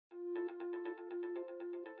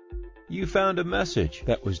You found a message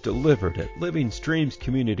that was delivered at Living Streams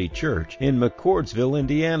Community Church in McCordsville,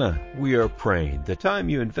 Indiana. We are praying the time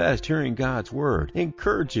you invest hearing God's Word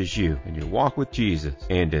encourages you in your walk with Jesus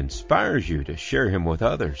and inspires you to share Him with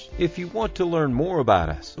others. If you want to learn more about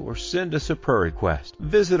us or send us a prayer request,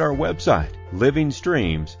 visit our website,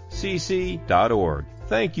 livingstreamscc.org.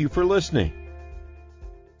 Thank you for listening.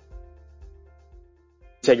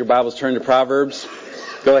 Take your Bibles, turn to Proverbs.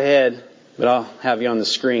 Go ahead, but I'll have you on the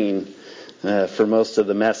screen for most of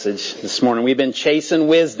the message this morning. We've been chasing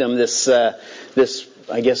wisdom this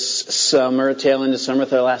summer, tail end of summer,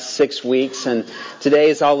 for the last 6 weeks, and today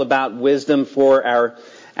is all about wisdom for our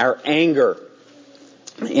anger.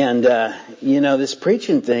 And this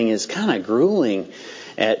preaching thing is kind of grueling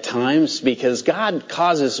at times because God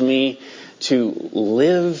causes me to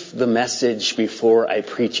live the message before I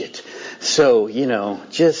preach it. So,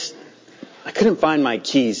 I couldn't find my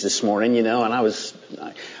keys this morning, and I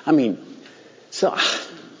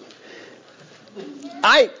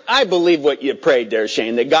believe what you prayed there,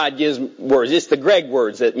 Shane, that God gives words. It's the Greg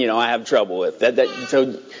words that, I have trouble with.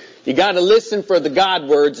 So you got to listen for the God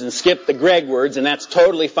words and skip the Greg words, and that's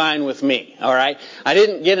totally fine with me. All right. I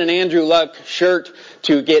didn't get an Andrew Luck shirt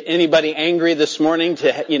to get anybody angry this morning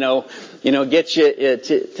to get you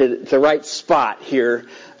to the right spot here.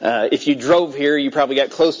 If you drove here, you probably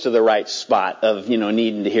got close to the right spot of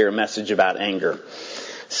needing to hear a message about anger.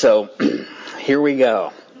 So here we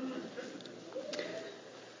go.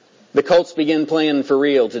 The Colts begin playing for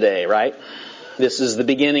real today, right? This is the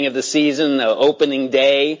beginning of the season, the opening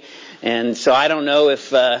day, and so I don't know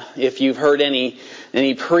if you've heard any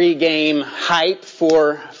pregame hype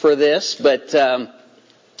for this, but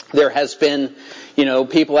there has been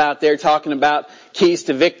people out there talking about keys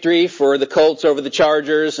to victory for the Colts over the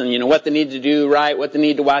Chargers, and what they need to do right, what they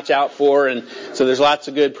need to watch out for, and so there's lots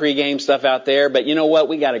of good pregame stuff out there. But you know what?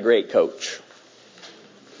 We got a great coach.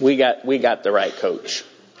 We got the right coach.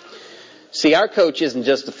 See, our coach isn't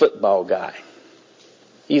just a football guy.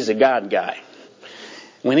 He's a God guy.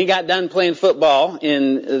 When he got done playing football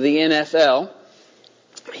in the NFL,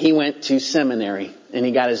 he went to seminary and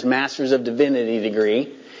he got his Master's of Divinity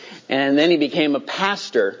degree, and then he became a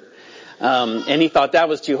pastor. And he thought that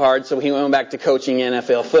was too hard, so he went back to coaching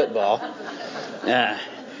NFL football. And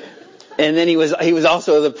then he was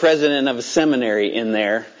also the president of a seminary in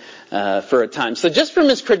there for a time. So just from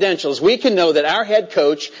his credentials, we can know that our head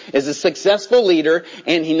coach is a successful leader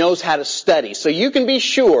and he knows how to study. So you can be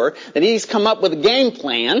sure that he's come up with a game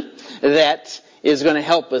plan that is going to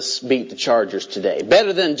help us beat the Chargers today.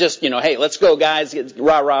 Better than just, hey, let's go guys, get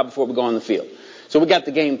rah-rah before we go on the field. So we got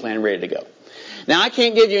the game plan ready to go. Now, I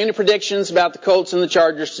can't give you any predictions about the Colts and the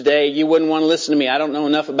Chargers today. You wouldn't want to listen to me. I don't know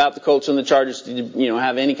enough about the Colts and the Chargers to,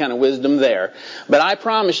 have any kind of wisdom there. But I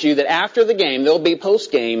promise you that after the game, there'll be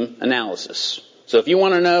post-game analysis. So if you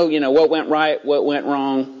want to know, what went right, what went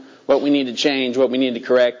wrong, what we need to change, what we need to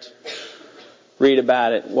correct, read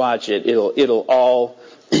about it, watch it. It'll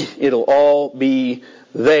all be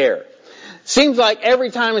there. Seems like every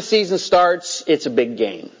time a season starts, it's a big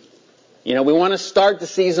game. We want to start the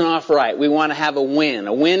season off right. We want to have a win.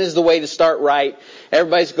 A win is the way to start right.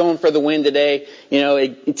 Everybody's going for the win today.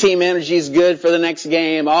 Team energy is good for the next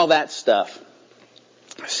game, all that stuff.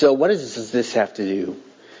 So what does this have to do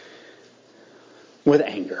with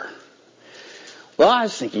anger? Well, I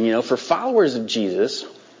was thinking, for followers of Jesus,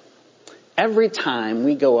 every time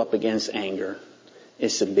we go up against anger,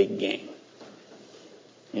 it's a big game.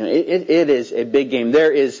 It is a big game.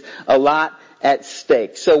 There is a lot at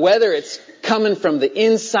stake. So whether it's coming from the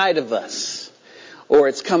inside of us or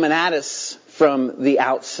it's coming at us from the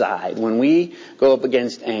outside, when we go up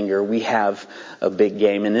against anger, we have a big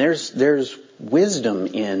game. And there's wisdom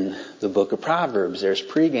in the book of Proverbs. There's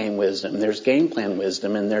pregame wisdom, there's game plan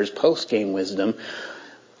wisdom, and there's postgame wisdom,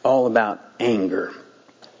 all about anger.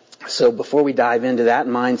 So before we dive into that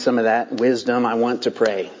and mine some of that wisdom, I want to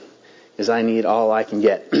pray, because I need all I can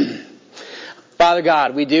get. Father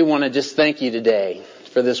God, we do want to just thank you today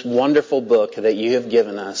for this wonderful book that you have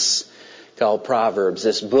given us called Proverbs,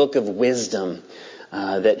 this book of wisdom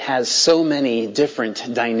that has so many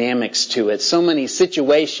different dynamics to it, so many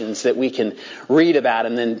situations that we can read about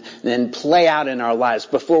and then play out in our lives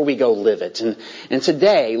before we go live it. And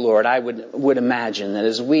today, Lord, I would imagine that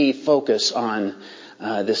as we focus on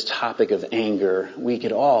this topic of anger, we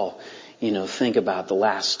could all, think about the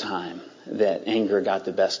last time that anger got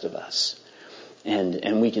the best of us.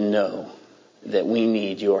 And we can know that we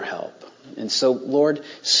need your help. And so, Lord,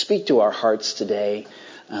 speak to our hearts today.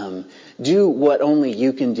 Do what only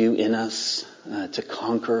you can do in us to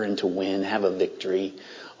conquer and to win, have a victory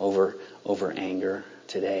over anger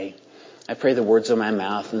today. I pray the words of my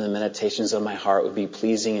mouth and the meditations of my heart would be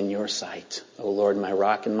pleasing in your sight. O Lord, my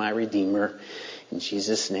rock and my redeemer. In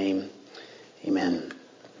Jesus' name, amen.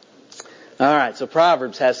 All right, so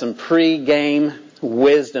Proverbs has some pre-game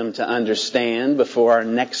wisdom to understand before our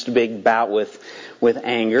next big bout with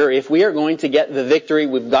anger. If we are going to get the victory,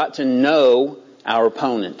 we've got to know our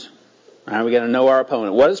opponent. All right, we've got to know our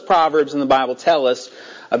opponent. What does Proverbs in the Bible tell us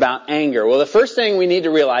about anger? Well, the first thing we need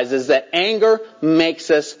to realize is that anger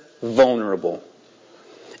makes us vulnerable.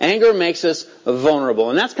 Anger makes us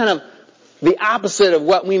vulnerable. And that's kind of the opposite of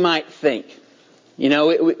what we might think. You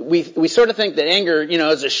know, we sort of think that anger,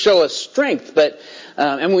 is a show of strength, but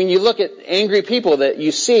and when you look at angry people that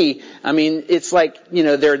you see, I mean, it's like,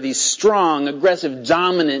 they're these strong, aggressive,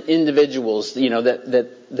 dominant individuals,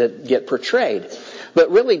 that get portrayed.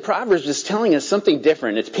 But really, Proverbs is telling us something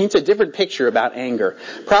different. It paints a different picture about anger.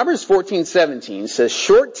 Proverbs 14:17 says,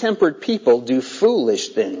 "Short-tempered people do foolish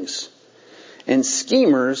things, and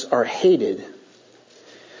schemers are hated."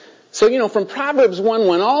 So, from Proverbs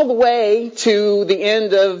 1:1 all the way to the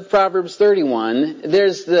end of Proverbs 31,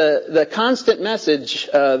 there's the constant message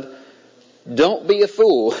of don't be a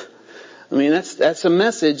fool. I mean, that's a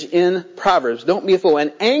message in Proverbs. Don't be a fool.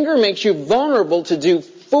 And anger makes you vulnerable to do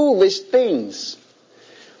foolish things.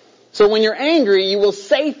 So when you're angry, you will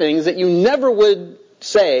say things that you never would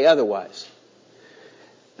say otherwise.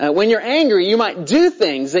 When you're angry, you might do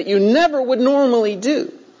things that you never would normally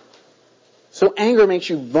do. So anger makes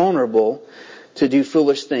you vulnerable to do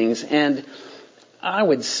foolish things. And I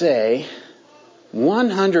would say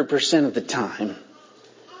 100% of the time,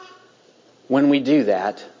 when we do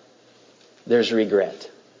that, there's regret.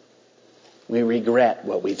 We regret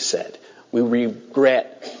what we've said. We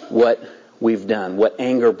regret what we've done, what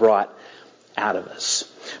anger brought out of us.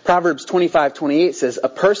 Proverbs 25:28 says, "A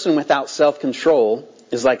person without self-control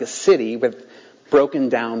is like a city with broken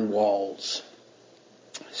down walls."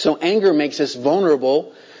 So anger makes us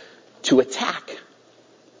vulnerable to attack.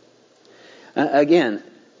 Again,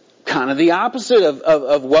 kind of the opposite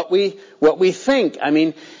of what we think. I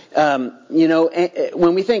mean,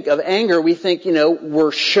 when we think of anger, we think,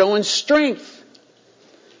 we're showing strength.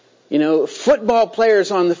 Football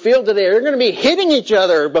players on the field today are going to be hitting each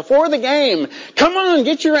other before the game. Come on,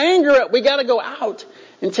 get your anger up. We got to go out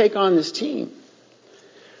and take on this team.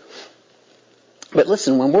 But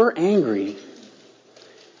listen, when we're angry,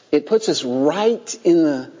 it puts us right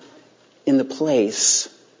in the place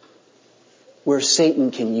where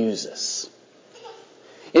Satan can use us.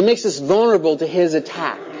 It makes us vulnerable to his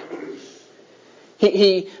attack.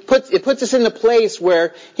 It puts us in the place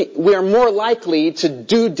where we are more likely to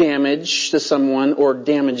do damage to someone or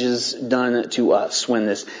damage is done to us when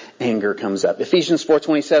this anger comes up. Ephesians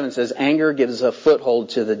 4:27 says, "Anger gives a foothold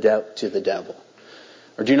to the devil."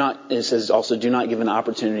 Or it says also, "Do not give an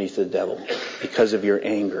opportunity to the devil because of your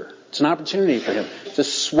anger." It's an opportunity for him to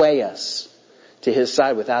sway us to his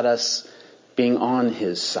side without us being on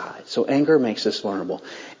his side. So anger makes us vulnerable.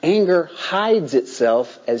 Anger hides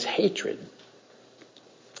itself as hatred.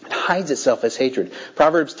 It hides itself as hatred.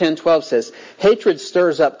 Proverbs 10:12 says, "Hatred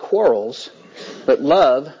stirs up quarrels, but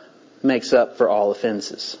love makes up for all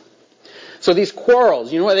offenses." So these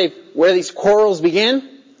quarrels, where these quarrels begin?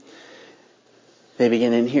 They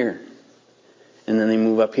begin in here. And then they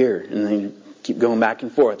move up here. And they keep going back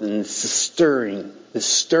and forth. And it's this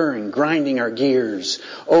stirring, grinding our gears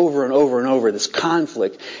over and over and over, this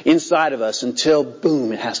conflict inside of us until,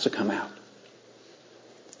 boom, it has to come out.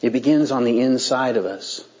 It begins on the inside of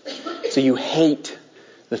us. So you hate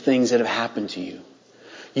the things that have happened to you.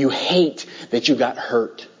 You hate that you got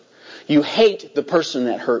hurt. You hate the person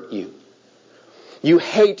that hurt you. You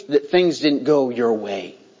hate that things didn't go your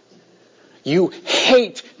way. You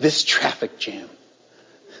hate this traffic jam.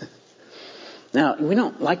 Now, we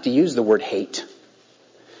don't like to use the word hate.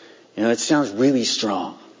 It sounds really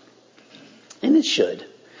strong. And it should.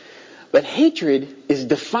 But hatred is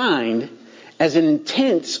defined as an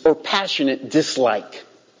intense or passionate dislike.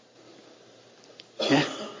 Yeah?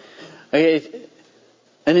 Okay.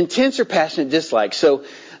 An intense or passionate dislike. So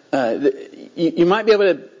you might be able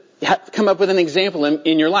to come up with an example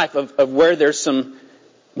in your life of where there's some,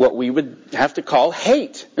 what we would have to call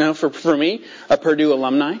hate. For me, a Purdue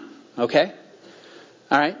alumni. Okay?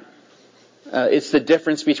 All right? It's the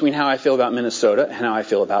difference between how I feel about Minnesota and how I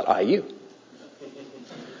feel about IU.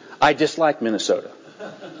 I dislike Minnesota.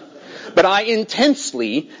 But I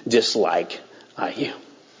intensely dislike IU.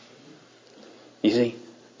 You see?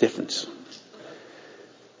 Difference.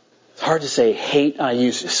 It's hard to say hate IU.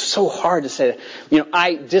 It's so hard to say that.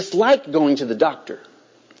 I dislike going to the doctor.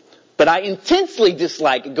 But I intensely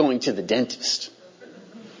dislike going to the dentist.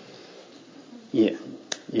 Yeah.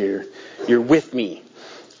 You're with me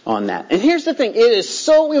on that. And here's the thing. It is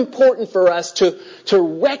so important for us to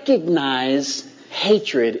recognize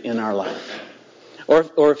hatred in our life.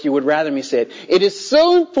 Or if you would rather me say it, it is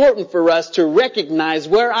so important for us to recognize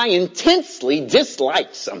where I intensely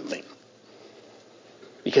dislike something.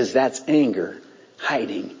 Because that's anger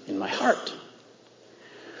hiding in my heart.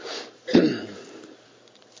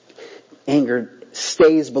 Anger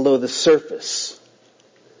stays below the surface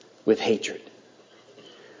with hatred.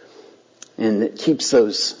 And it keeps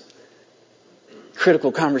those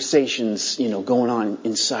critical conversations, going on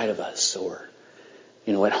inside of us or,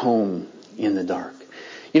 at home in the dark.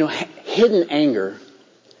 Hidden anger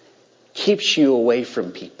keeps you away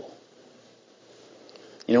from people.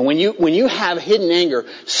 When you have hidden anger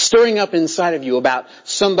stirring up inside of you about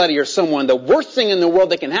somebody or someone, the worst thing in the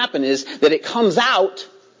world that can happen is that it comes out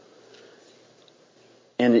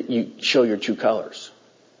and you show your true colors.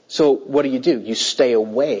 So what do? You stay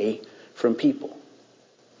away from people.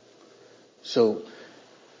 So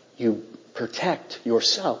you protect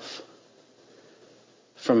yourself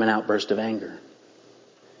from an outburst of anger.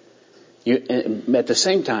 At the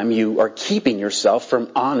same time, you are keeping yourself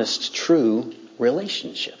from honest, true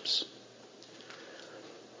relationships.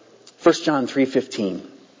 1 John 3:15.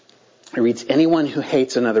 It reads, anyone who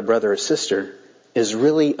hates another brother or sister is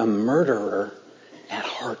really a murderer at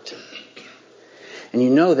heart. And you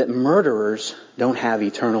know that murderers don't have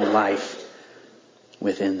eternal life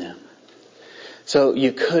within them. So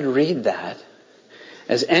you could read that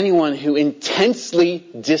as anyone who intensely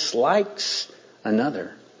dislikes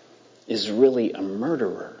another is really a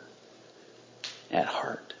murderer at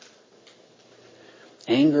heart.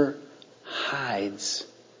 Anger hides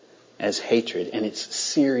as hatred, and it's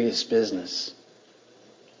serious business.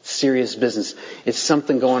 Serious business. It's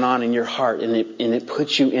something going on in your heart, and it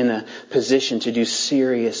puts you in a position to do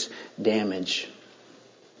serious damage.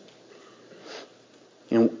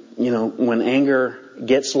 And when anger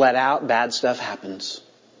gets let out, bad stuff happens.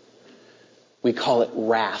 We call it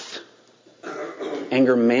wrath.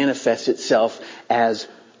 Anger manifests itself as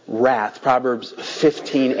wrath. Proverbs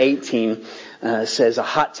 15:18 says, a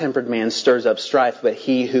hot-tempered man stirs up strife, but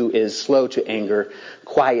he who is slow to anger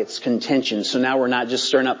quiets contention. So now we're not just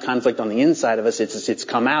stirring up conflict on the inside of us, it's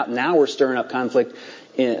come out. Now we're stirring up conflict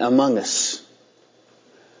among us.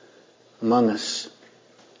 Among us.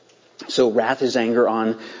 So wrath is anger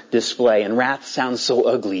on display. And wrath sounds so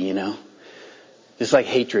ugly, Just like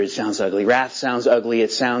hatred sounds ugly. Wrath sounds ugly.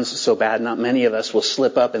 It sounds so bad. Not many of us will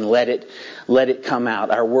slip up and let it come out.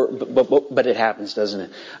 But it happens, doesn't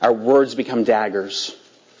it? Our words become daggers.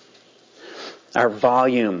 Our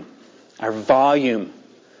volume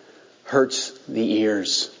hurts the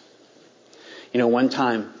ears. One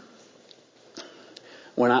time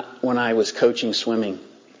when I was coaching swimming,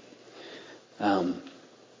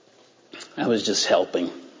 I was just helping.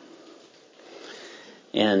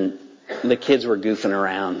 And the kids were goofing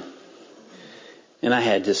around. And I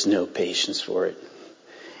had just no patience for it.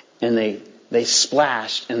 And they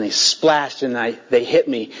splashed and they splashed and they hit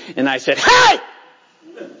me. And I said, hey!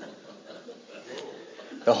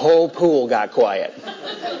 The whole pool got quiet.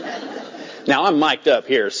 Now I'm mic'd up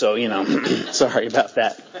here, so, sorry about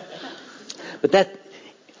that. But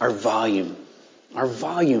our volume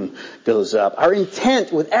goes up. Our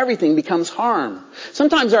intent with everything becomes harm.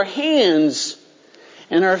 Sometimes our hands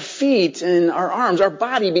and our feet and our arms, our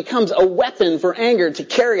body becomes a weapon for anger to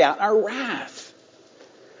carry out our wrath.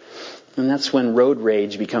 And that's when road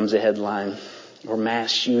rage becomes a headline, or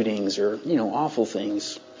mass shootings, or, awful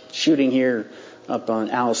things. Shooting here up on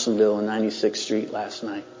Allisonville and 96th Street last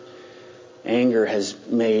night. Anger has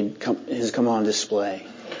come on display.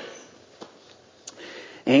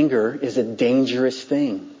 Anger is a dangerous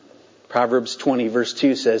thing. Proverbs 20 verse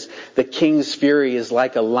 2 says, the king's fury is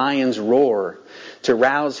like a lion's roar. To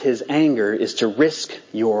rouse his anger is to risk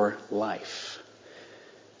your life.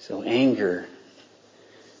 So anger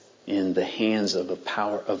in the hands of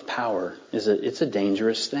power it's a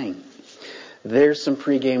dangerous thing. There's some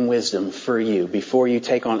pregame wisdom for you before you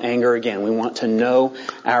take on anger again. We want to know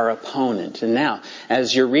our opponent. And now,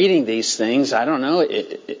 as you're reading these things, I don't know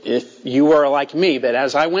if you are like me, but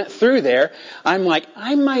as I went through there, I'm like,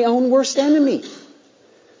 I'm my own worst enemy.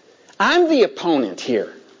 I'm the opponent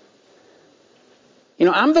here.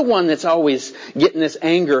 I'm the one that's always getting this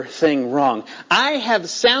anger thing wrong. I have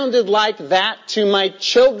sounded like that to my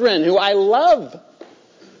children who I love.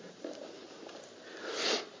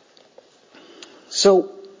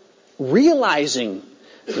 So, realizing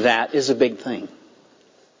that is a big thing.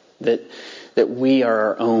 That we are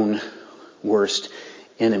our own worst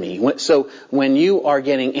enemy. So, when you are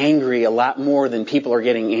getting angry a lot more than people are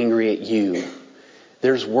getting angry at you,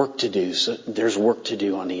 there's work to do. So there's work to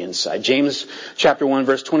do on the inside. James chapter 1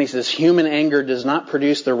 verse 20 says, human anger does not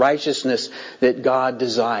produce the righteousness that God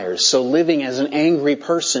desires. So living as an angry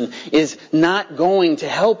person is not going to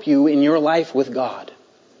help you in your life with God.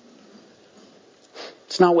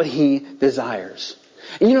 It's not what He desires.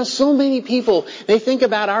 And so many people, they think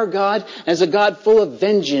about our God as a God full of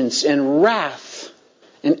vengeance and wrath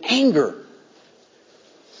and anger.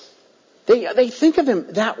 They think of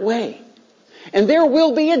Him that way. And there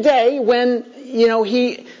will be a day when,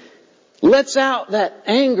 He lets out that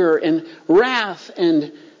anger and wrath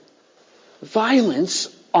and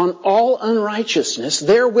violence on all unrighteousness.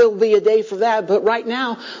 There will be a day for that. But right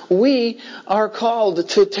now, we are called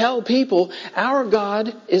to tell people our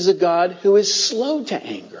God is a God who is slow to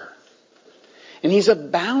anger. And He's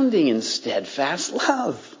abounding in steadfast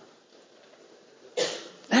love.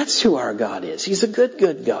 That's who our God is. He's a good,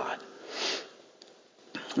 good God.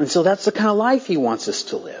 And so that's the kind of life He wants us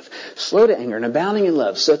to live. Slow to anger and abounding in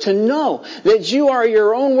love. So to know that you are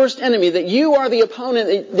your own worst enemy, that you are the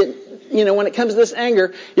opponent, that when it comes to this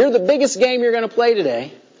anger, you're the biggest game you're going to play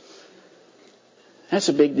today. That's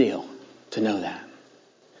a big deal to know that.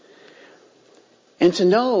 And to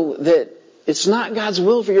know that it's not God's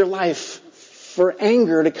will for your life for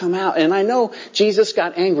anger to come out. And I know Jesus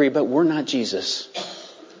got angry, but we're not Jesus.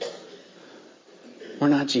 We're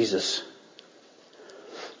not Jesus.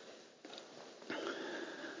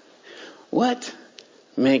 What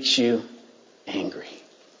makes you angry?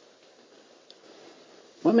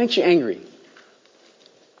 What makes you angry?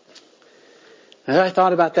 As I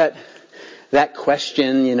thought about that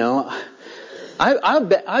question,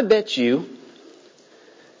 I bet you.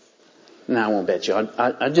 No, I won't bet you.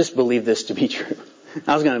 I just believe this to be true.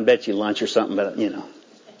 I was going to bet you lunch or something, but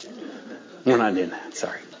we're not doing that.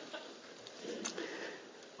 Sorry.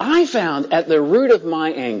 I found at the root of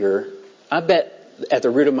my anger, I bet at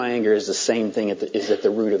the root of my anger is the same thing is at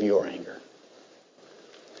the root of your anger.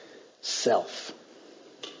 Self.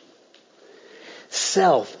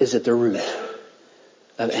 Self is at the root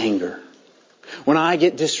of anger. When I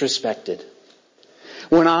get disrespected,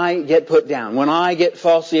 when I get put down, when I get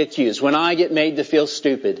falsely accused, when I get made to feel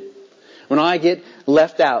stupid, when I get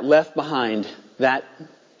left out, left behind, that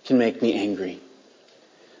can make me angry.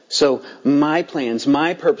 So my plans,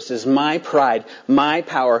 my purposes, my pride, my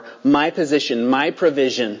power, my position, my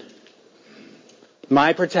provision,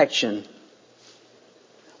 my protection,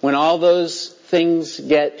 when all those things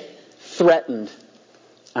get threatened,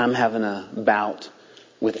 I'm having a bout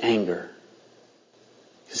with anger.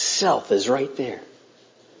 Self is right there.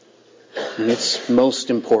 And it's most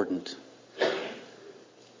important.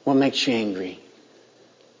 What makes you angry?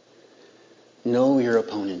 Know your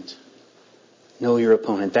opponent. Know your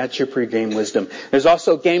opponent. That's your pre-game wisdom. There's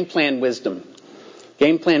also game plan wisdom.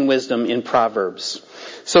 Game plan wisdom in Proverbs.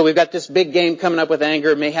 So we've got this big game coming up with anger.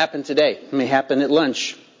 It may happen today. It may happen at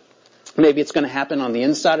lunch. Maybe it's going to happen on the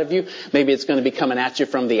inside of you. Maybe it's going to be coming at you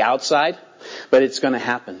from the outside. But it's going to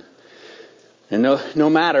happen. And no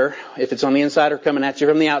matter if it's on the inside or coming at you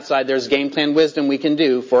from the outside, there's game plan wisdom we can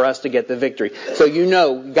do for us to get the victory. So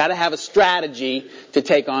you've got to have a strategy to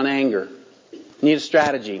take on anger. You need a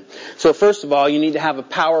strategy. So first of all, you need to have a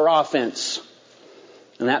power offense.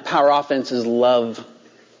 And that power offense is love.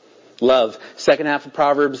 Love. Second half of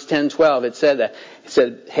Proverbs 10:12, it said that. It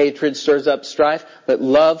said, hatred stirs up strife, but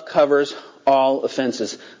love covers all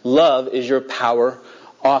offenses. Love is your power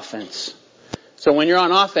offense. So when you're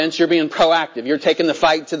on offense, you're being proactive. You're taking the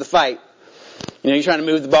fight to the fight. You're trying to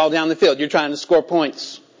move the ball down the field. You're trying to score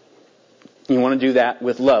points. You want to do that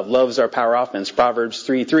with love. Love is our power offense. Proverbs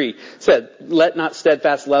 3:3 said, let not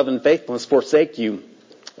steadfast love and faithfulness forsake you.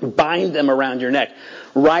 Bind them around your neck.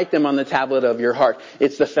 Write them on the tablet of your heart.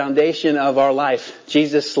 It's the foundation of our life.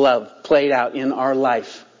 Jesus' love played out in our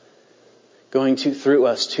life. Going through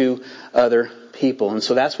us to other people. And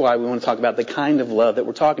so that's why we want to talk about the kind of love that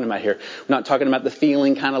we're talking about here. We're not talking about the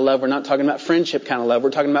feeling kind of love. We're not talking about friendship kind of love. We're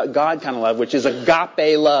talking about God kind of love, which is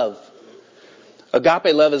agape love.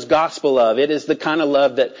 Agape love is gospel love. It is the kind of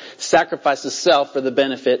love that sacrifices self for the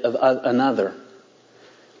benefit of another.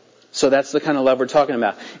 So that's the kind of love we're talking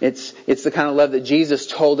about. It's the kind of love that Jesus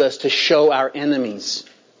told us to show our enemies.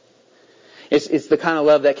 It's the kind of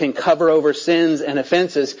love that can cover over sins and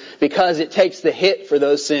offenses because it takes the hit for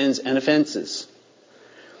those sins and offenses.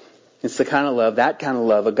 It's the kind of love, that kind of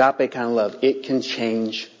love, agape kind of love, it can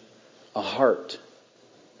change a heart.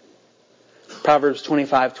 Proverbs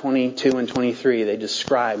 25:22 and 23, they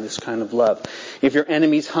describe this kind of love. If your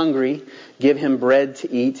enemy's hungry, give him bread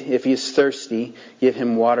to eat. If he is thirsty, give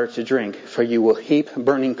him water to drink. For you will heap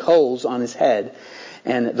burning coals on his head,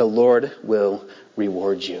 and the Lord will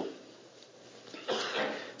reward you.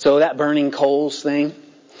 So that burning coals thing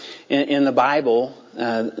in the Bible,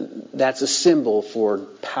 that's a symbol for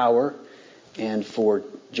power and for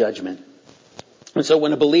judgment. And so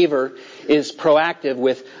when a believer is proactive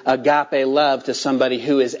with agape love to somebody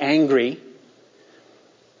who is angry,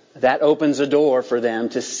 that opens a door for them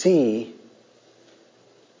to see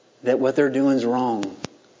that what they're doing is wrong.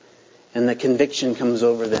 And the conviction comes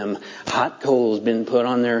over them. Hot coals been put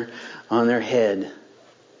on their head.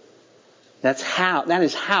 That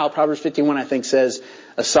is how Proverbs 51, I think, says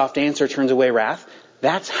a soft answer turns away wrath.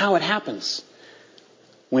 That's how it happens.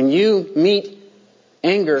 When you meet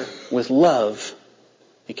anger with love,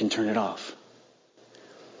 it can turn it off.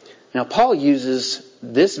 Now, Paul uses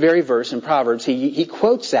this very verse in Proverbs. He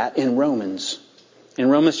quotes that in Romans. In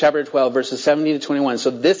Romans chapter 12, verses 17 to 21. So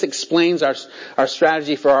this explains our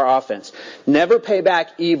strategy for our offense. Never pay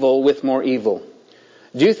back evil with more evil.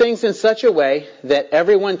 Do things in such a way that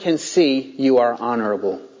everyone can see you are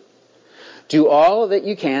honorable. Do all that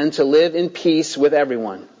you can to live in peace with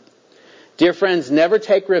everyone. Dear friends, never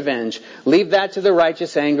take revenge. Leave that to the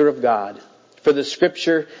righteous anger of God. For the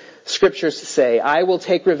scriptures say, I will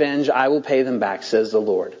take revenge, I will pay them back, says the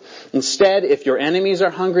Lord. Instead, if your enemies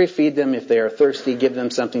are hungry, feed them. If they are thirsty, give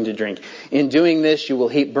them something to drink. In doing this, you will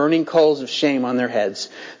heap burning coals of shame on their heads.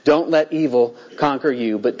 Don't let evil conquer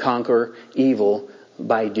you, but conquer evil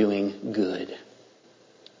by doing good.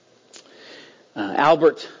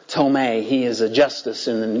 Albert Tomei, he is a justice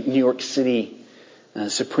in the New York City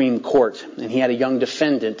Supreme Court, and he had a young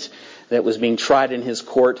defendant that was being tried in his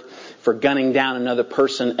court for gunning down another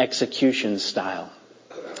person execution style.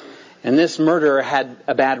 And this murderer had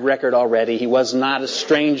a bad record already. He was not a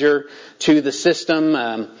stranger to the system.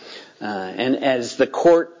 And as the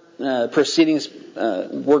court proceedings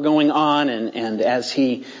were going on, and as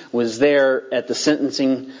he was there at the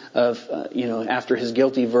sentencing of, after his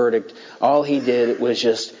guilty verdict, all he did was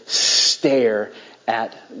just stare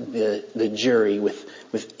at the jury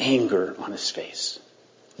with anger on his face,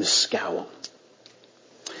 the scowl.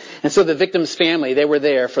 And so the victim's family, they were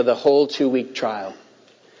there for the whole 2-week trial.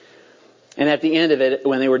 And at the end of it,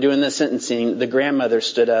 when they were doing the sentencing, the grandmother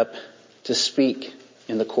stood up to speak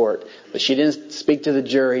in the court. But she didn't speak to the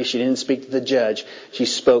jury. She didn't speak to the judge. She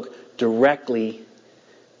spoke directly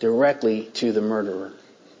to the murderer.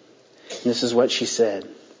 And this is what she said.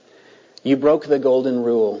 You broke the golden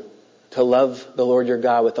rule to love the Lord your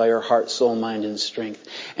God with all your heart, soul, mind, and strength.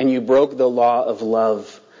 And you broke the law of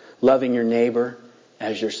love, loving your neighbor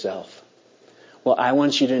as yourself. Well, I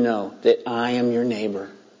want you to know that I am your neighbor.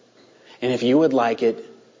 And if you would like it,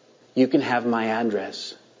 you can have my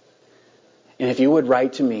address. And if you would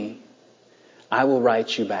write to me, I will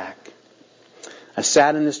write you back. I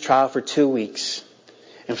sat in this trial for 2 weeks.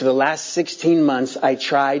 And for the last 16 months, I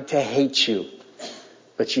tried to hate you.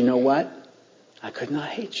 But you know what? I could not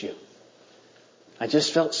hate you. I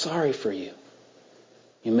just felt sorry for you.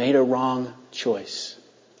 You made a wrong choice.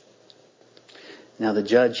 Now the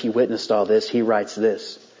judge, he witnessed all this. He writes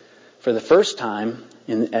this. For the first time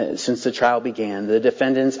since the trial began, the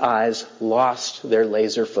defendant's eyes lost their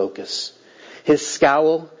laser focus. His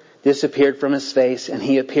scowl disappeared from his face, and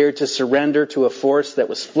he appeared to surrender to a force that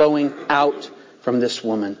was flowing out from this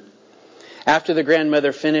woman. After the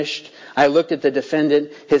grandmother finished, I looked at the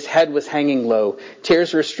defendant. His head was hanging low.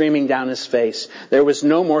 Tears were streaming down his face. There was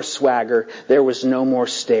no more swagger. There was no more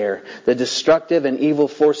stare. The destructive and evil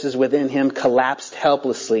forces within him collapsed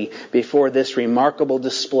helplessly before this remarkable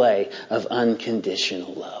display of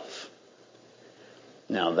unconditional love.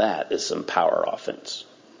 Now that is some power offense.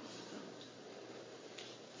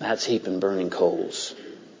 That's heaping burning coals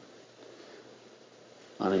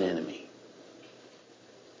on an enemy.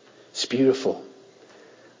 It's beautiful.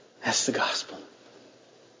 That's the gospel.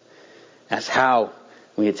 That's how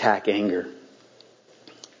we attack anger.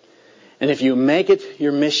 And if you make it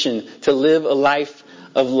your mission to live a life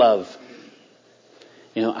of love,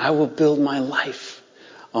 I will build my life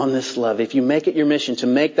on this love. If you make it your mission to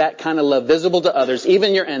make that kind of love visible to others,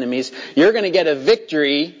 even your enemies, you're going to get a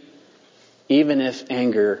victory even if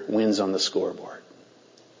anger wins on the scoreboard.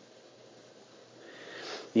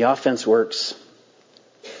 The offense works.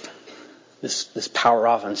 This power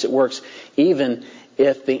offense, it works even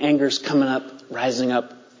if the anger's rising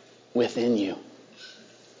up within you.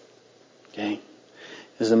 Okay?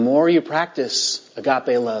 Because the more you practice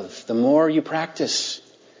agape love, the more you practice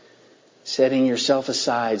setting yourself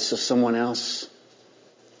aside so someone else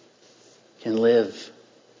can live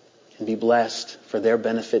and be blessed for their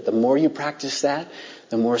benefit. The more you practice that,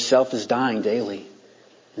 the more self is dying daily.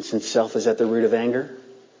 And since self is at the root of anger,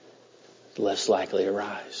 the less likely to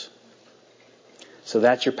rise. So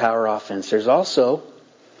that's your power offense. There's also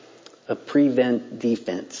of prevent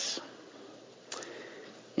defense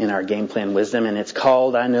in our game plan wisdom, and it's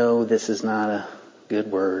called, I know this is not a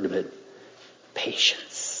good word, but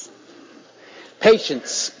patience.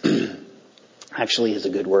 Patience actually is a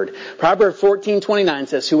good word. Proverbs 14:29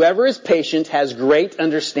 says, "Whoever is patient has great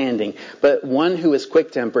understanding, but one who is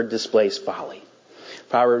quick-tempered displays folly."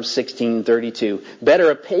 Proverbs 16:32, "Better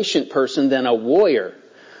a patient person than a warrior,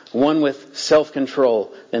 one with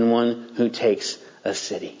self-control than one who takes a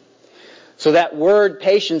city." So that word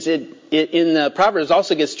patience, it in the Proverbs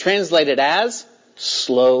also gets translated as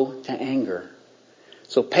slow to anger.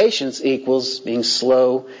 So patience equals being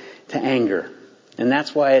slow to anger. And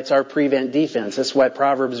that's why it's our prevent defense. That's why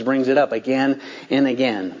Proverbs brings it up again and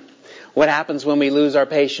again. What happens when we lose our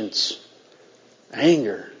patience?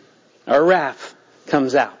 Anger. Our wrath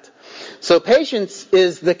comes out. So patience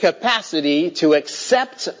is the capacity to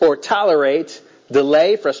accept or tolerate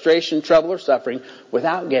delay, frustration, trouble, or suffering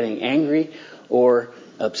without getting angry or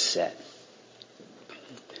upset.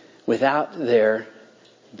 Without there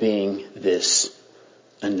being this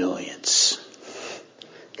annoyance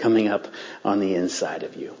coming up on the inside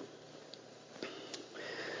of you.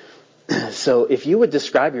 So if you would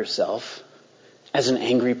describe yourself as an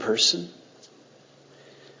angry person,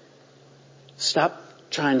 stop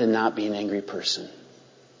trying to not be an angry person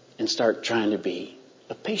and start trying to be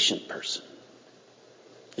a patient person.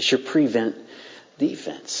 It's your prevent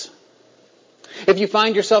defense. If you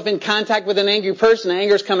find yourself in contact with an angry person,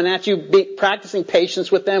 anger's coming at you, practicing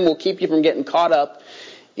patience with them will keep you from getting caught up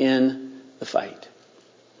in the fight.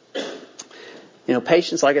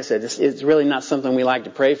 Patience, like I said, it's really not something we like to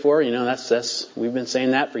pray for. We've been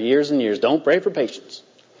saying that for years and years. Don't pray for patience.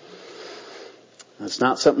 It's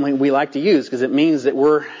not something we like to use because it means that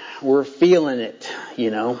we're feeling it,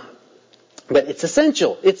 But it's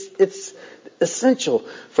essential. It's essential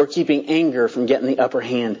for keeping anger from getting the upper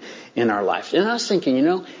hand in our life. And I was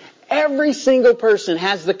thinking, every single person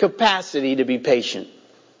has the capacity to be patient.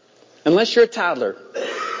 Unless you're a toddler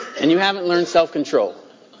and you haven't learned self-control.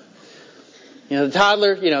 The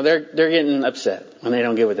toddler, they're getting upset when they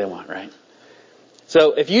don't get what they want, right?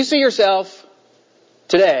 So if you see yourself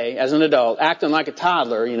today as an adult acting like a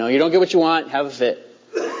toddler, you don't get what you want, have a fit.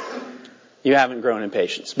 You haven't grown in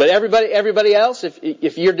patience. But everybody else,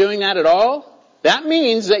 if you're doing that at all, that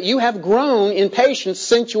means that you have grown in patience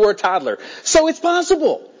since you were a toddler. So it's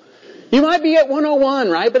possible. You might be at 101,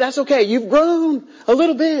 right? But that's okay. You've grown a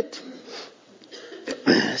little bit.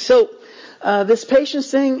 So this patience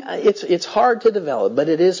thing, it's hard to develop, but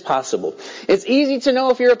it is possible. It's easy to know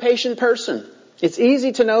if you're a patient person. It's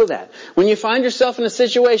easy to know that. When you find yourself in a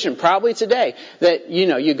situation, probably today, that,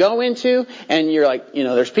 you go into and you're like,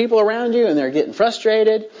 there's people around you and they're getting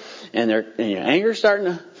frustrated and your anger's starting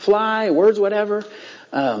to fly, words, whatever,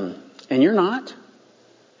 and you're not.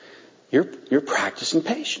 You're practicing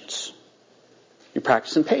patience. You're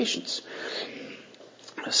practicing patience.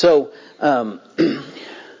 So,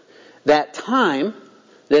 that time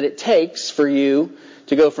that it takes for you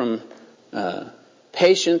to go from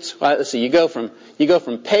patience. Well, let's see. You go from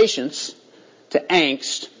patience to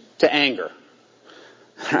angst to anger.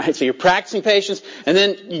 All right. So you're practicing patience, and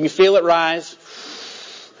then you can feel it rise.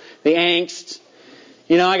 The angst.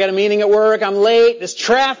 I got a meeting at work. I'm late. There's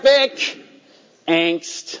traffic.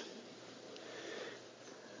 Angst.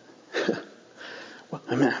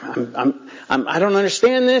 I don't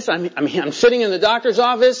understand this. I'm sitting in the doctor's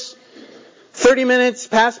office. 30 minutes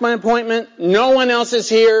past my appointment. No one else is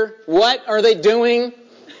here. What are they doing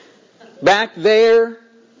back there?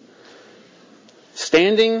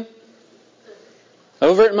 Standing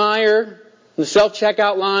over at Meijer, the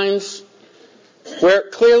self-checkout lines, where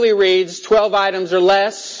it clearly reads 12 items or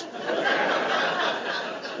less.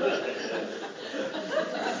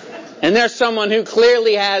 And there's someone who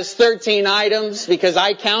clearly has 13 items because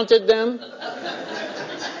I counted them.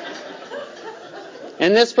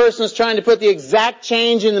 And this person is trying to put the exact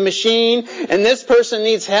change in the machine. And this person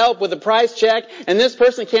needs help with a price check. And this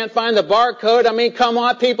person can't find the barcode. Come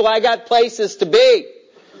on, people, I got places to be.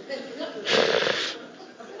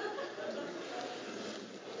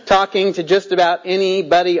 Talking to just about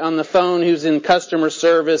anybody on the phone who's in customer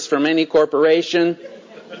service from any corporation.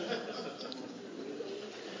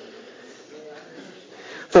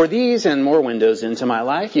 For these and more windows into my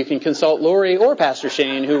life, you can consult Lori or Pastor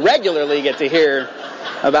Shane, who regularly get to hear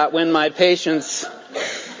about when my patience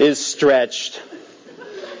is stretched.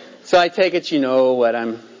 So I take it you know what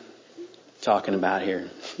I'm talking about here.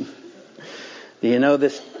 Do you know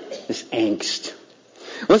this angst?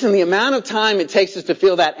 Listen, the amount of time it takes us to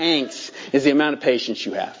feel that angst is the amount of patience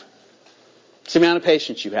you have. It's the amount of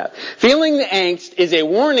patience you have. Feeling the angst is a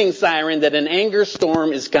warning siren that an anger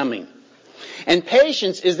storm is coming. And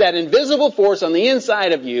patience is that invisible force on the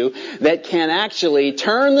inside of you that can actually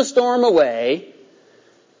turn the storm away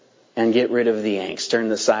and get rid of the angst, turn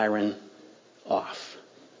the siren off.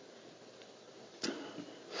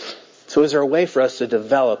 So is there a way for us to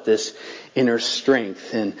develop this inner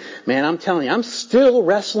strength? And man, I'm telling you, I'm still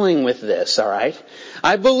wrestling with this, all right?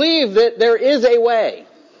 I believe that there is a way.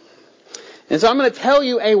 And so I'm going to tell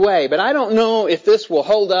you a way, but I don't know if this will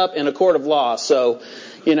hold up in a court of law. So,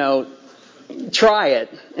 try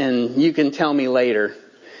it and you can tell me later.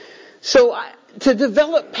 So to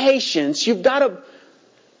develop patience, you've got to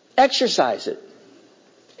exercise it.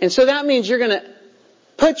 And so that means you're going to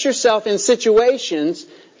put yourself in situations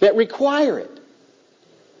that require it.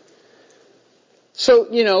 So,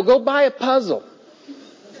 go buy a puzzle.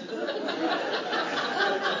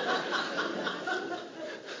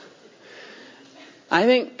 I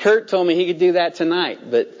think Kurt told me he could do that tonight,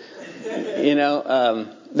 but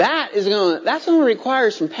that's going to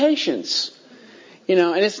require some patience.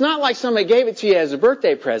 And it's not like somebody gave it to you as a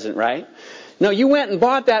birthday present, right? No, you went and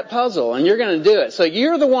bought that puzzle and you're going to do it. So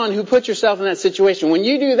you're the one who put yourself in that situation. When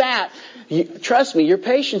you do that, trust me, your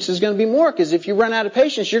patience is going to be more, because if you run out of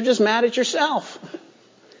patience, you're just mad at yourself.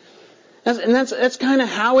 That's kind of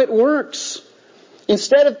how it works.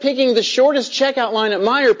 Instead of picking the shortest checkout line at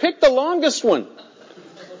Meijer, pick the longest one.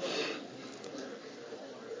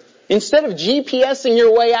 Instead of GPSing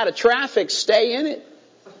your way out of traffic, stay in it.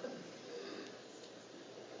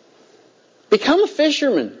 Become a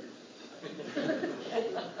fisherman.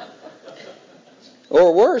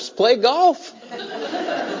 Or worse, play golf.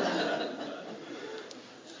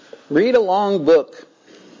 Read a long book.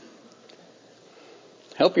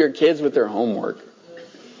 Help your kids with their homework.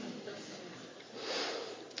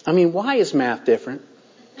 Why is math different?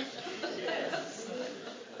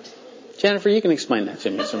 Jennifer, you can explain that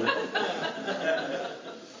to me sometime.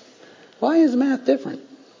 Why is math different?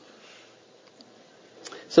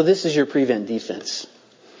 So this is your prevent defense.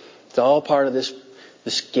 It's all part of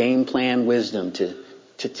this game plan wisdom to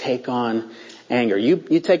take on anger. You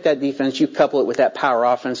take that defense, you couple it with that power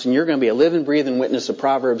offense, and you're going to be a living, breathing witness of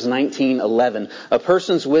Proverbs 19:11. A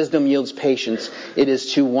person's wisdom yields patience. It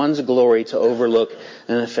is to one's glory to overlook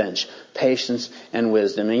an offense. Patience and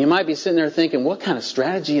wisdom. And you might be sitting there thinking, what kind of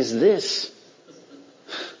strategy is this?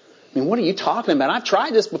 What are you talking about? I've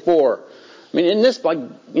tried this before. Isn't this like,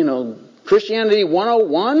 Christianity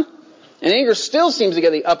 101? And anger still seems to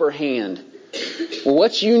get the upper hand. Well,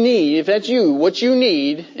 what you need, if that's you, what you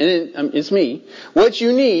need, and it's me, what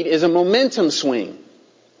you need is a momentum swing.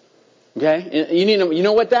 Okay? You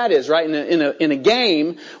know what that is, right? In a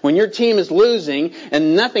game, when your team is losing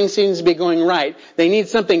and nothing seems to be going right, they need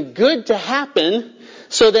something good to happen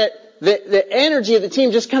so that the energy of the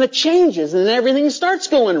team just kind of changes and then everything starts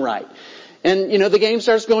going right. And, the game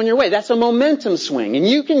starts going your way. That's a momentum swing. And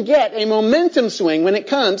you can get a momentum swing when it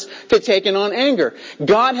comes to taking on anger.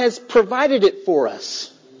 God has provided it for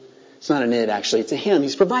us. It's not an it, actually. It's a Him.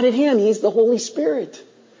 He's provided Him. He's the Holy Spirit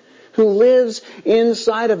who lives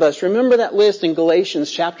inside of us. Remember that list in Galatians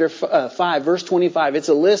chapter 5, verse 25. It's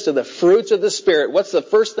a list of the fruits of the Spirit. What's the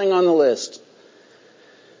first thing on the list?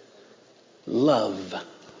 Love.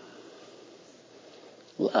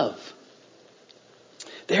 Love.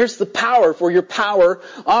 There's the power for your power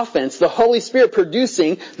offense. The Holy Spirit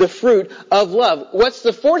producing the fruit of love. What's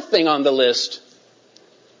the fourth thing on the list?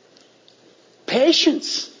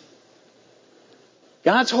 Patience.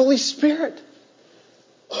 God's Holy Spirit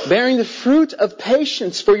bearing the fruit of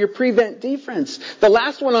patience for your prevent defense. The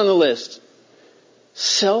last one on the list,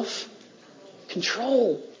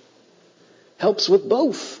 self-control. Helps with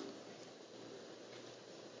both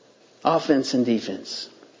offense and defense.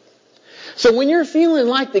 So when you're feeling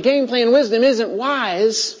like the game plan wisdom isn't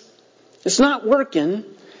wise, it's not working,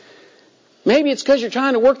 maybe it's because you're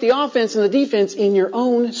trying to work the offense and the defense in your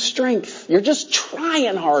own strength. You're just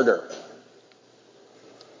trying harder.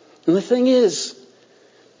 And the thing is,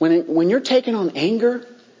 when you're taking on anger,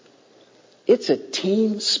 it's a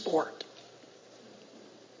team sport.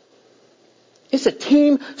 It's a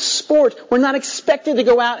team sport. We're not expected to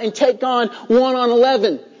go out and take on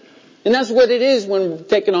 1-on-11. And that's what it is when we're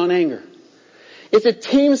taking on anger. It's a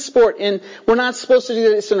team sport, and we're not supposed to do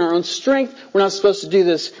this in our own strength. We're not supposed to do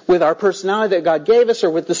this with our personality that God gave us or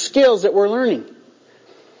with the skills that we're learning.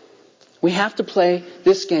 We have to play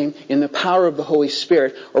this game in the power of the Holy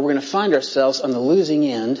Spirit, or we're going to find ourselves on the losing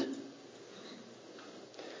end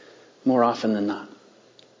more often than not.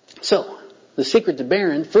 So, the secret to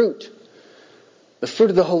bearing fruit, the fruit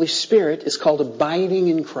of the Holy Spirit, is called abiding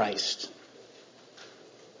in Christ.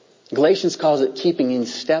 Galatians calls it keeping in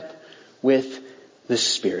step with the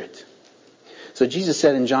Spirit. So Jesus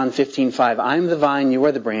said in John 15:5, I am the vine, you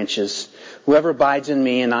are the branches. Whoever abides in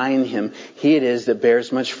me and I in him, he it is that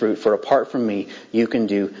bears much fruit. For apart from me, you can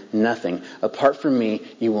do nothing. Apart from me,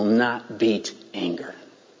 you will not beat anger.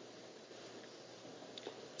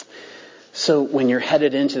 So when you're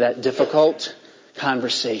headed into that difficult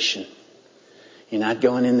conversation, you're not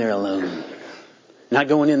going in there alone. Not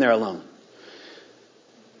going in there alone.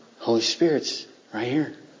 Holy Spirit's right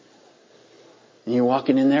here. And you're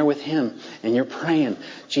walking in there with Him. And you're praying,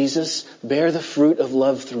 Jesus, bear the fruit of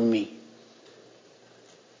love through me.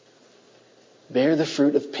 Bear the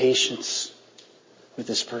fruit of patience with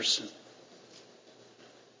this person.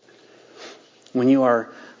 When you are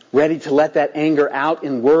ready to let that anger out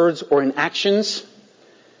in words or in actions,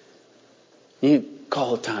 you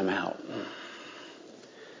call a timeout.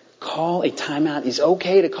 Call a timeout. It's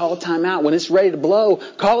okay to call a timeout. When it's ready to blow,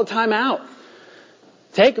 call a timeout.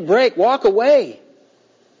 Take a break. Walk away.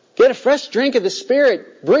 Get a fresh drink of the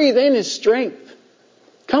Spirit. Breathe in His strength.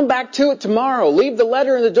 Come back to it tomorrow. Leave the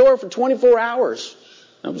letter in the door for 24 hours.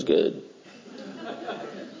 That was good.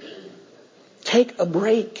 Take a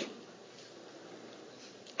break.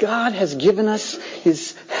 God has given us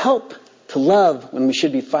His help to love when we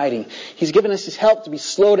should be fighting. He's given us His help to be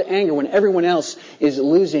slow to anger when everyone else is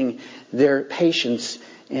losing their patience.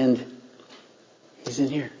 And He's in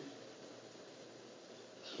here.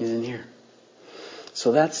 He's in here.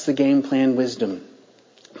 So that's the game plan wisdom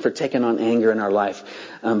for taking on anger in our life.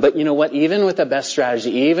 But you know what? Even with the best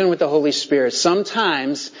strategy, even with the Holy Spirit,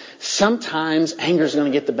 sometimes anger is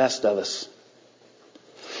going to get the best of us.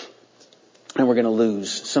 And we're going to lose.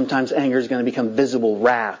 Sometimes anger is going to become visible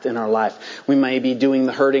wrath in our life. We may be doing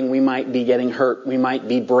the hurting. We might be getting hurt. We might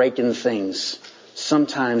be breaking things.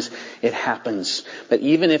 Sometimes it happens. But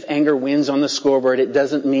even if anger wins on the scoreboard, it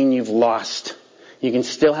doesn't mean you've lost. You can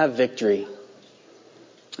still have victory.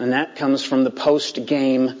 And that comes from the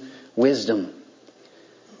post-game wisdom.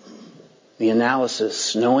 The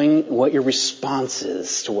analysis, knowing what your response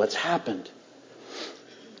is to what's happened.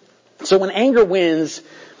 So when anger wins,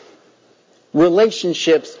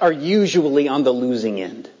 relationships are usually on the losing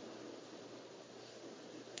end.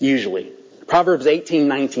 Usually. Proverbs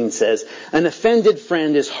 18:19 says, an offended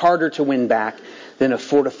friend is harder to win back than a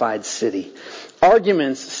fortified city.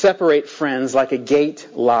 Arguments separate friends like a gate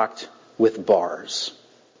locked with bars.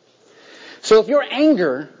 So if your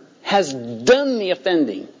anger has done the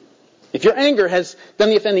offending,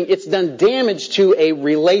 it's done damage to a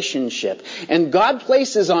relationship. And God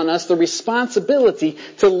places on us the responsibility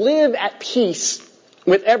to live at peace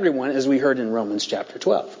with everyone, as we heard in Romans chapter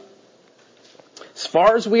 12. As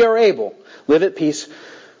far as we are able, live at peace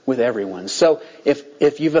with everyone. So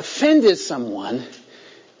if you've offended someone,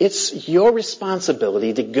 it's your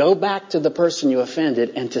responsibility to go back to the person you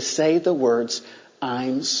offended and to say the words,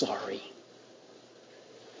 I'm sorry.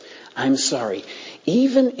 I'm sorry.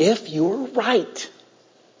 Even if you're right.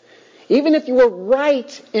 Even if you were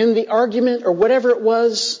right in the argument or whatever it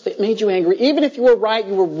was that made you angry. Even if you were right,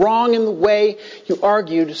 you were wrong in the way you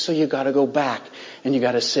argued. So you got to go back and you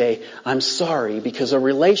got to say, I'm sorry, because a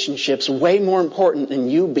relationship's way more important than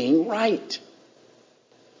you being right.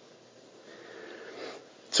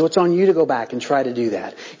 So it's on you to go back and try to do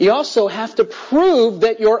that. You also have to prove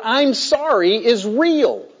that your I'm sorry is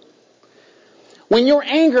real. When your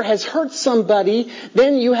anger has hurt somebody,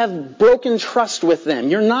 then you have broken trust with them.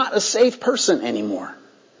 You're not a safe person anymore.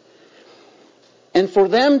 And for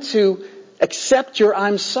them to accept your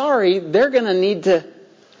I'm sorry, they're going to need to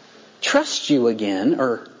trust you again,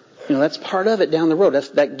 or that's part of it down the road.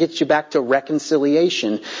 That gets you back to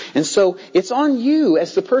reconciliation. And so it's on you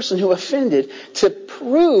as the person who offended to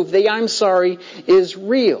prove the I'm sorry is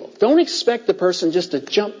real. Don't expect the person just to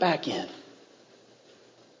jump back in.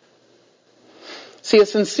 See, a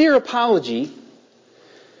sincere apology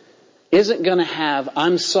isn't going to have,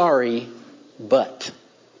 I'm sorry, but.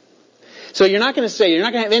 So you're not going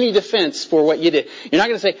to have any defense for what you did. You're not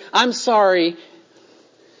going to say, I'm sorry,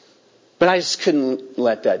 but I just couldn't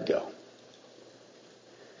let that go.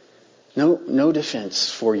 No defense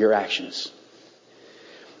for your actions.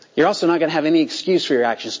 You're also not going to have any excuse for your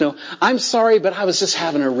actions. No, I'm sorry, but I was just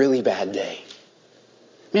having a really bad day.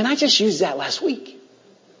 Man, I just used that last week.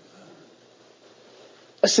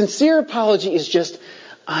 A sincere apology is just,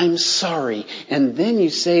 I'm sorry. And then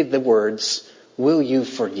you say the words, will you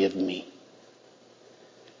forgive me?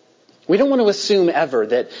 We don't want to assume ever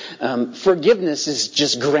that forgiveness is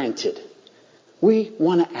just granted. We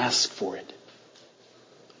want to ask for it.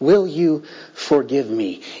 Will you forgive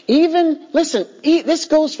me? This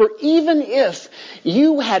goes for even if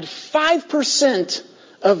you had 5%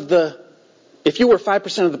 of if you were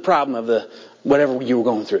 5% of the problem of whatever you were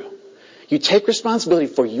going through. You take responsibility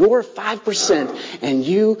for your 5% and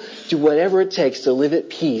you do whatever it takes to live at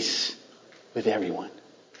peace with everyone.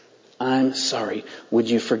 I'm sorry. Would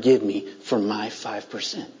you forgive me for my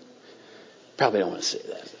 5%? Probably don't want to say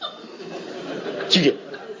that. But you get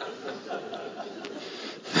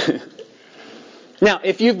it. Now,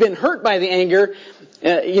 if you've been hurt by the anger,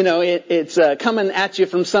 it's coming at you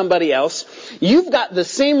from somebody else, you've got the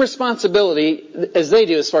same responsibility as they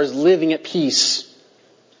do as far as living at peace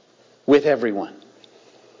with everyone.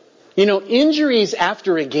 Injuries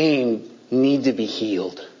after a game need to be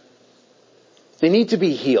healed. They need to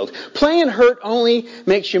be healed. Playing hurt only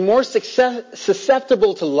makes you more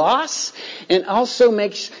susceptible to loss and also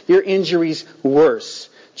makes your injuries worse.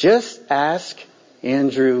 Just ask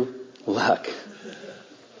Andrew Luck.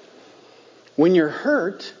 When you're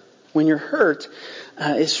hurt,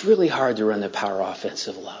 it's really hard to run the power offense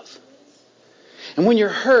of love. And when you're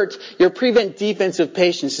hurt, your prevent defensive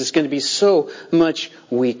patience is going to be so much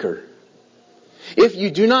weaker. If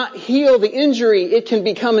you do not heal the injury, it can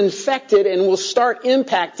become infected and will start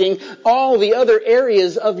impacting all the other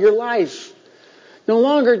areas of your life. No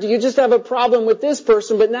longer do you just have a problem with this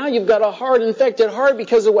person, but now you've got a infected heart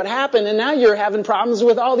because of what happened, and now you're having problems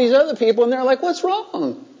with all these other people, and they're like, what's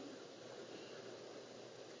wrong?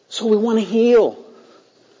 So we want to heal.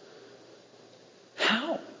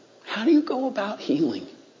 How? How do you go about healing?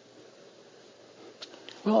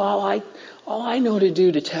 Well, all I know to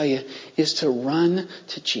do to tell you is to run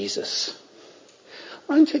to Jesus.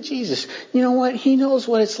 Run to Jesus. You know what? He knows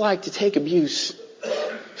what it's like to take abuse.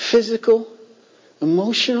 Physical,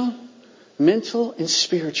 emotional, mental, and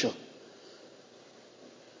spiritual.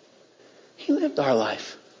 He lived our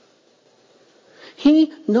life.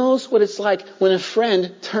 He knows what it's like when a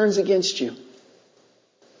friend turns against you.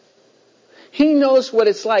 He knows what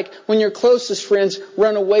it's like when your closest friends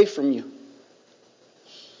run away from you.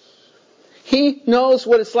 He knows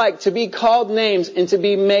what it's like to be called names and to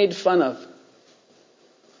be made fun of.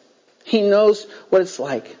 He knows what it's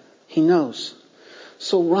like. He knows.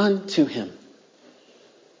 So run to Him.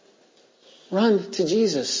 Run to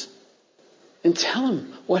Jesus. And tell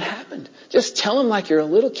Him what happened. Just tell Him like you're a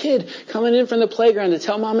little kid coming in from the playground to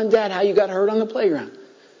tell Mom and Dad how you got hurt on the playground.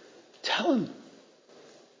 Tell Him.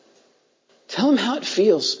 Tell Him how it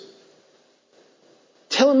feels.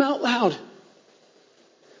 Tell Him out loud.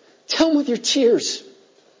 Tell Him with your tears.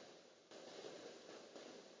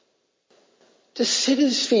 Just sit at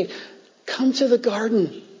His feet. Come to the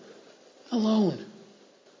garden alone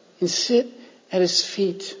and sit at His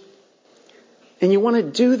feet. And you want to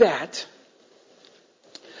do that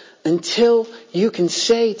until you can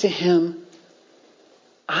say to Him,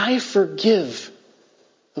 I forgive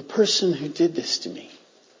the person who did this to me.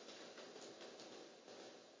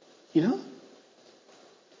 You know?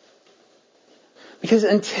 Because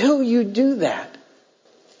until you do that,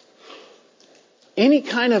 any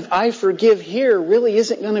kind of I forgive here really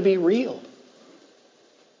isn't going to be real.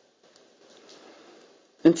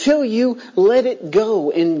 Until you let it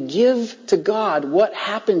go and give to God what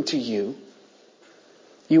happened to you,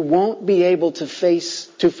 you won't be able to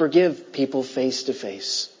forgive people face to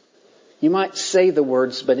face. You might say the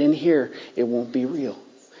words, but in here it won't be real.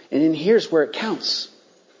 And in here's where it counts.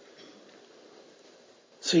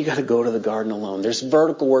 So you got to go to the garden alone. There's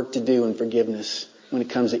vertical work to do in forgiveness when it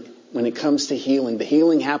comes to healing. The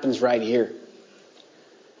healing happens right here.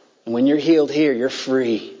 And when you're healed here, you're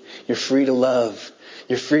free. You're free to love.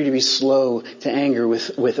 You're free to be slow to anger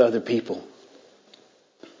with other people.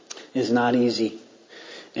 It's not easy.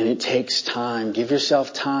 And it takes time. Give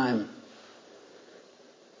yourself time.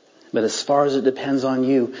 But as far as it depends on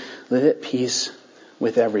you, live at peace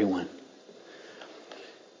with everyone.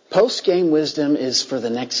 Post-game wisdom is for the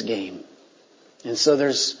next game. And so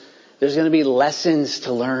there's going to be lessons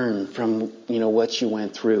to learn from, what you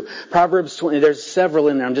went through. Proverbs 20, there's several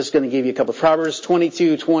in there. I'm just going to give you a couple. Proverbs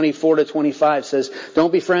 22:24-25 says,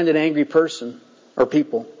 don't befriend an angry person or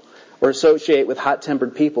people or associate with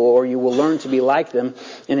hot-tempered people, or you will learn to be like them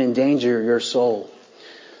and endanger your soul.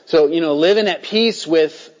 So, living at peace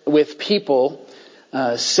with people,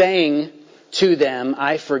 saying to them,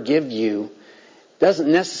 I forgive you,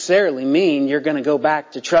 doesn't necessarily mean you're going to go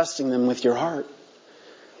back to trusting them with your heart.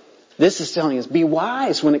 This is telling us, be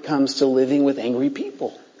wise when it comes to living with angry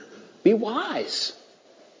people. Be wise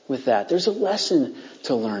with that. There's a lesson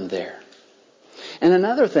to learn there. And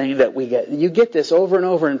another thing that you get this over and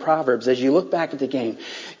over in Proverbs as you look back at the game.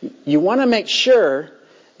 You want to make sure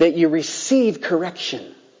that you receive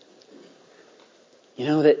correction.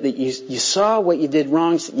 That you saw what you did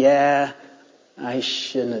wrong. Yeah, I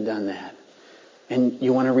shouldn't have done that. And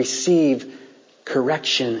you want to receive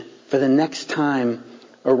correction for the next time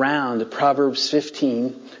around. Proverbs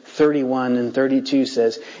 15:31 and 32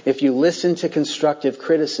 says, if you listen to constructive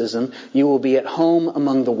criticism, you will be at home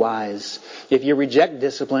among the wise. If you reject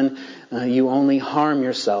discipline, you only harm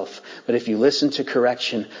yourself. But if you listen to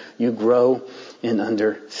correction, you grow in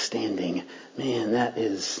understanding. Man, that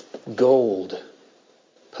is gold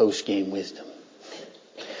post-game wisdom.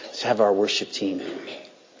 Let's have our worship team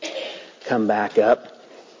come back up.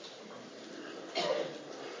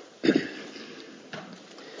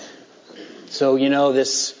 So,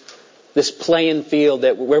 this playing field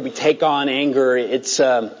where we take on anger, it's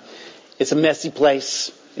a messy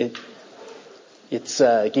place. It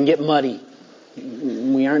can get muddy.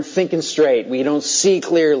 We aren't thinking straight. We don't see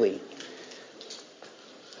clearly.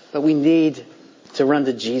 But we need to run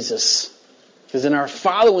to Jesus. Because in our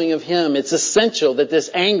following of Him, it's essential that this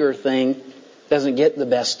anger thing doesn't get the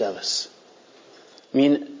best of us. I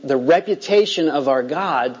mean, the reputation of our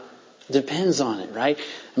God depends on it, right?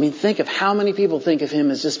 I mean, think of how many people think of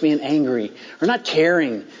Him as just being angry or not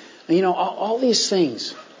caring. All these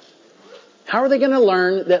things. How are they going to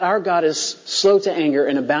learn that our God is slow to anger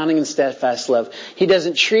and abounding in steadfast love? He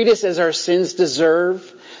doesn't treat us as our sins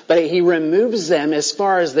deserve, but He removes them as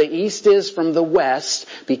far as the east is from the west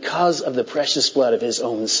because of the precious blood of His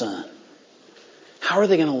own Son. How are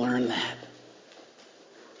they going to learn that?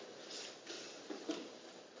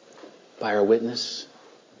 By our witness?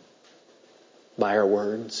 By our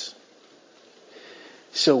words?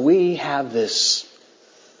 So we have this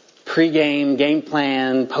pre-game, game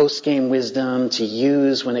plan, post-game wisdom to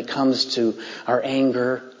use when it comes to our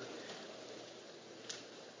anger.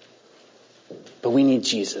 But we need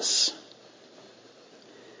Jesus.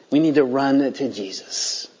 We need to run to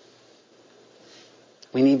Jesus.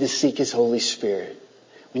 We need to seek His Holy Spirit.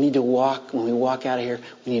 We need to walk, when we walk out of here,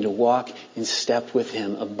 we need to walk in step with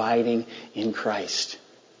Him, abiding in Christ.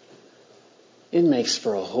 It makes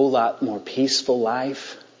for a whole lot more peaceful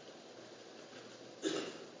life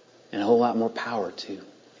and a whole lot more power too.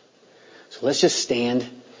 So let's just stand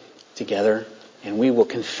together and we will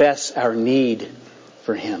confess our need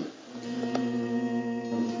for Him.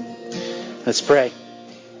 Let's pray.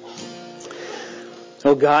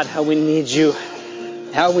 Oh God, how we need You.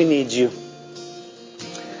 How we need You.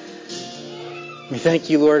 We thank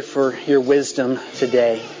You, Lord, for Your wisdom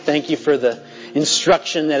today. Thank You for the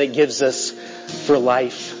instruction that it gives us for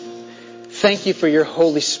life. Thank You for Your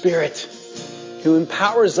Holy Spirit who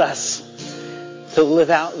empowers us to live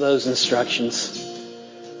out those instructions.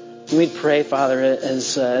 And we pray, Father,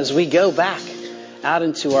 as we go back out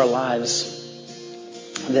into our lives,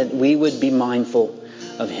 that we would be mindful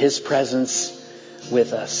of His presence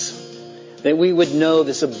with us. That we would know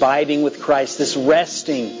this abiding with Christ, this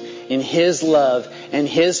resting in His love and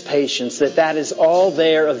His patience, that is all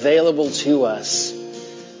there available to us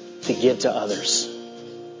to give to others.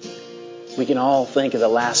 We can all think of the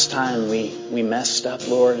last time we messed up,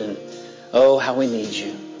 Lord, and oh, how we need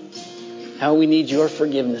You. How we need Your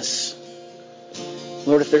forgiveness.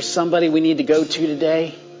 Lord, if there's somebody we need to go to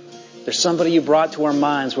today, there's somebody You brought to our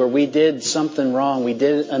minds where we did something wrong, we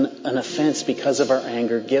did an offense because of our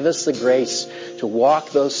anger, give us the grace to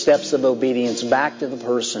walk those steps of obedience back to the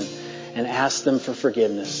person and ask them for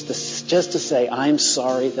forgiveness. Just to say, I'm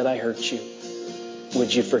sorry that I hurt You.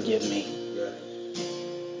 Would You forgive me?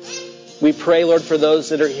 We pray, Lord, for those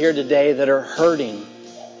that are here today that are hurting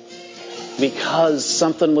because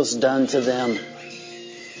something was done to them.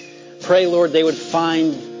 Pray, Lord, they would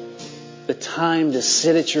find the time to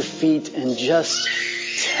sit at Your feet and just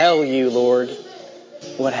tell You, Lord,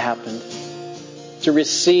 what happened. To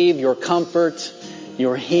receive Your comfort,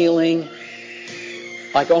 Your healing,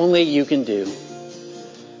 like only You can do.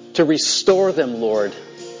 To restore them, Lord.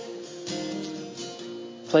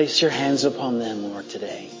 Place Your hands upon them, Lord,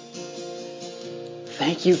 today.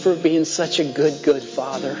 Thank You for being such a good, good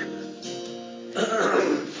Father.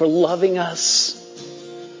 For loving us.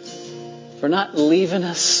 For not leaving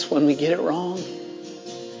us when we get it wrong.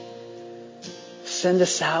 Send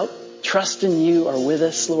us out. Trusting You are with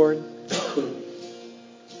us, Lord.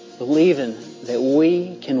 Believing that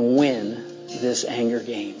we can win this anger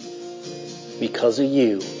game because of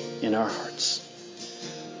You in our hearts.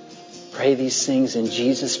 Pray these things in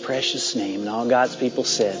Jesus' precious name. And all God's people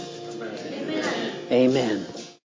said, Amen. Amen.